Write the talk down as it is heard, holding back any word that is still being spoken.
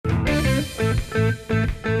Hey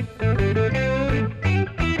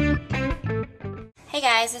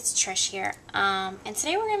guys, it's Trish here, and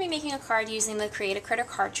today we're going to be making a card using the Create a Critter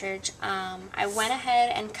cartridge. I went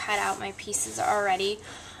ahead and cut out my pieces already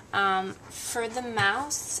for the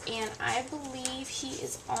mouse, and I believe he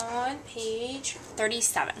is on page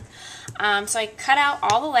 37. So I cut out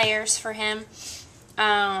all the layers for him,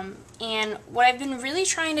 and what I've been really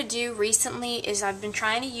trying to do recently is I've been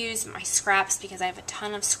trying to use my scraps because I have a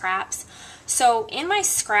ton of scraps. So in my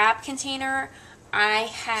scrap container, I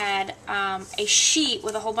had a sheet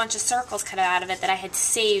with a whole bunch of circles cut out of it that I had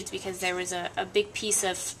saved because there was a big piece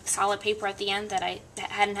of solid paper at the end that I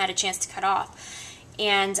hadn't had a chance to cut off.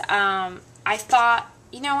 And I thought,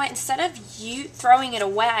 you know what, instead of throwing it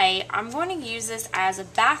away, I'm going to use this as a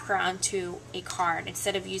background to a card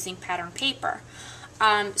instead of using pattern paper.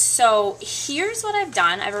 So here's what I've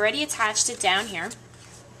done. I've already attached it down here.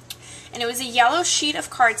 And it was a yellow sheet of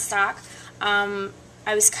cardstock.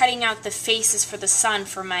 I was cutting out the faces for the sun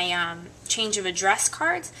for my change of address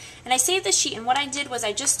cards, and I saved the sheet, and what I did was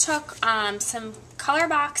I just took some color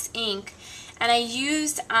box ink and I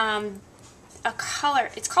used a color,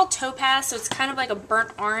 it's called topaz, so it's kind of like a burnt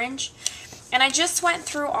orange, and I just went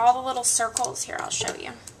through all the little circles. Here, I'll show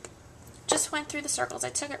you. Just went through the circles. I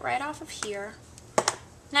took it right off of here.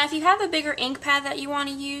 Now if you have a bigger ink pad that you want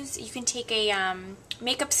to use, you can take a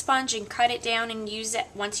makeup sponge and cut it down and use it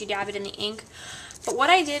once you dab it in the ink. But what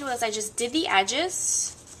I did was I just did the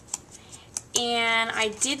edges and I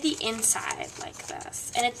did the inside like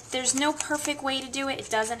this. And there's no perfect way to do it. It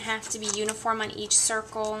doesn't have to be uniform on each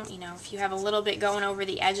circle. You know, if you have a little bit going over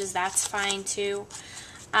the edges, that's fine too.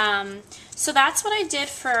 So that's what I did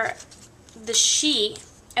for the sheet,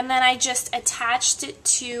 and then I just attached it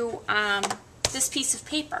to this piece of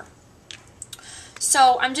paper.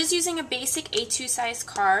 So I'm just using a basic A2 size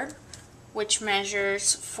card, which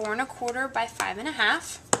measures 4 1/4 by 5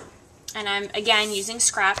 1/2, and I'm again using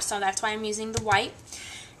scraps, so that's why I'm using the white.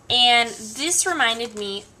 And this reminded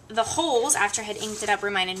me, the holes after I had inked it up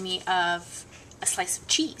reminded me of a slice of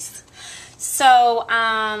cheese. So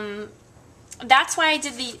that's why I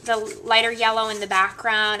did the lighter yellow in the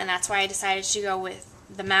background, and that's why I decided to go with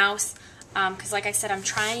the mouse, because like I said, I'm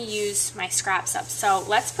trying to use my scraps up. So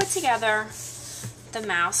let's put together the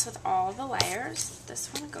mouse with all the layers. This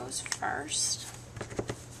one goes first.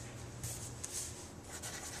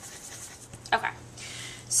 Okay,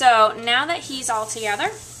 so now that he's all together,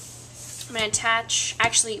 I'm going to attach,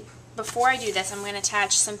 actually before I do this, I'm going to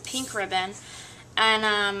attach some pink ribbon, and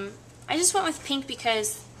I just went with pink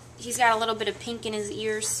because he's got a little bit of pink in his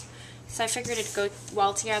ears, so I figured it'd go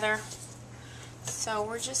well together. So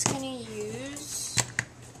we're just going to use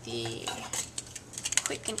the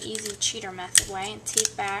quick and easy cheater method way and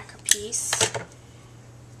tape back a piece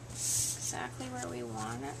exactly where we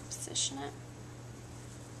want it, position it,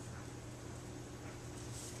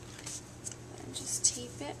 and just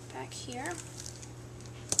tape it back here.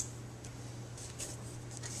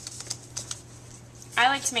 I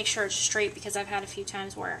like to make sure it's straight because I've had a few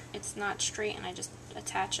times where it's not straight and I just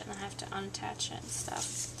attach it and then have to unattach it and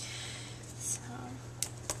stuff. So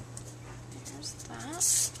there's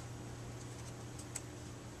that.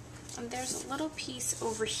 And there's a little piece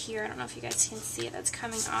over here, I don't know if you guys can see it, that's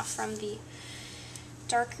coming off from the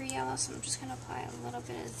darker yellow, so I'm just going to apply a little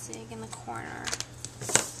bit of zig in the corner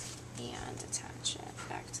and attach it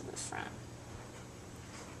back to the front.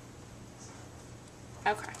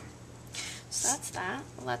 Okay, so that's that.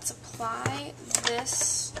 Let's apply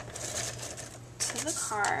this to the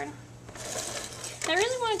card. I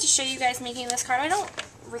really wanted to show you guys making this card. I don't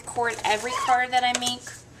record every card that I make,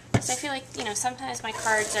 so I feel like, you know, sometimes my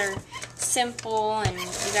cards are simple and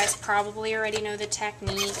you guys probably already know the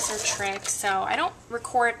techniques or tricks, so I don't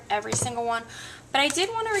record every single one. But I did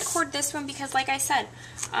want to record this one because, like I said,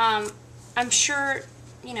 I'm sure,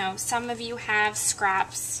 you know, some of you have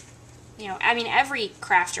scraps. You know, I mean, every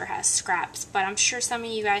crafter has scraps, but I'm sure some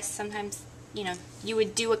of you guys sometimes, you know, you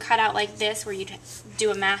would do a cutout like this where you'd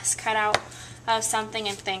do a mass cutout of something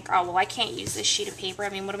and think, oh, well, I can't use this sheet of paper. I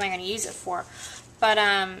mean, what am I going to use it for? But,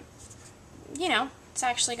 you know, it's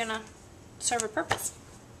actually going to serve a purpose.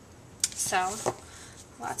 So,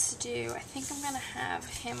 lots to do. I think I'm going to have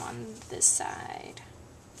him on this side.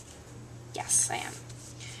 Yes, I am.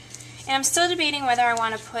 And I'm still debating whether I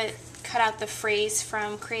want to cut out the phrase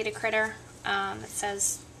from Create a Critter that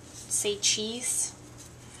says, say cheese.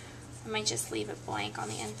 I might just leave it blank on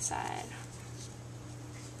the inside.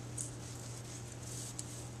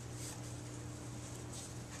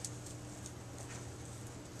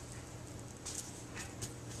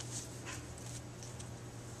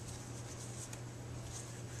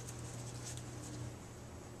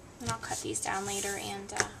 I'll cut these down later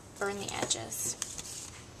and burn the edges.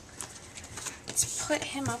 Let's put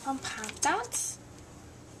him up on Polka Dots.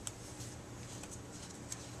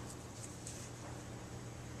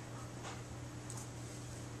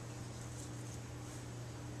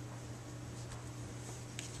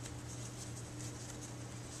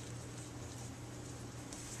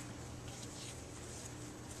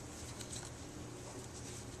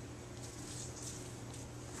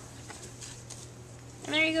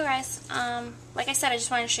 And there you go, guys. Like I said, I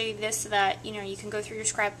just wanted to show you this so that, you know, you can go through your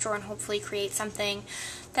scrap drawer and hopefully create something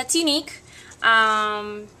that's unique,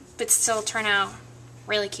 but still turn out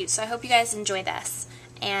really cute. So I hope you guys enjoy this,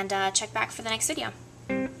 and check back for the next video.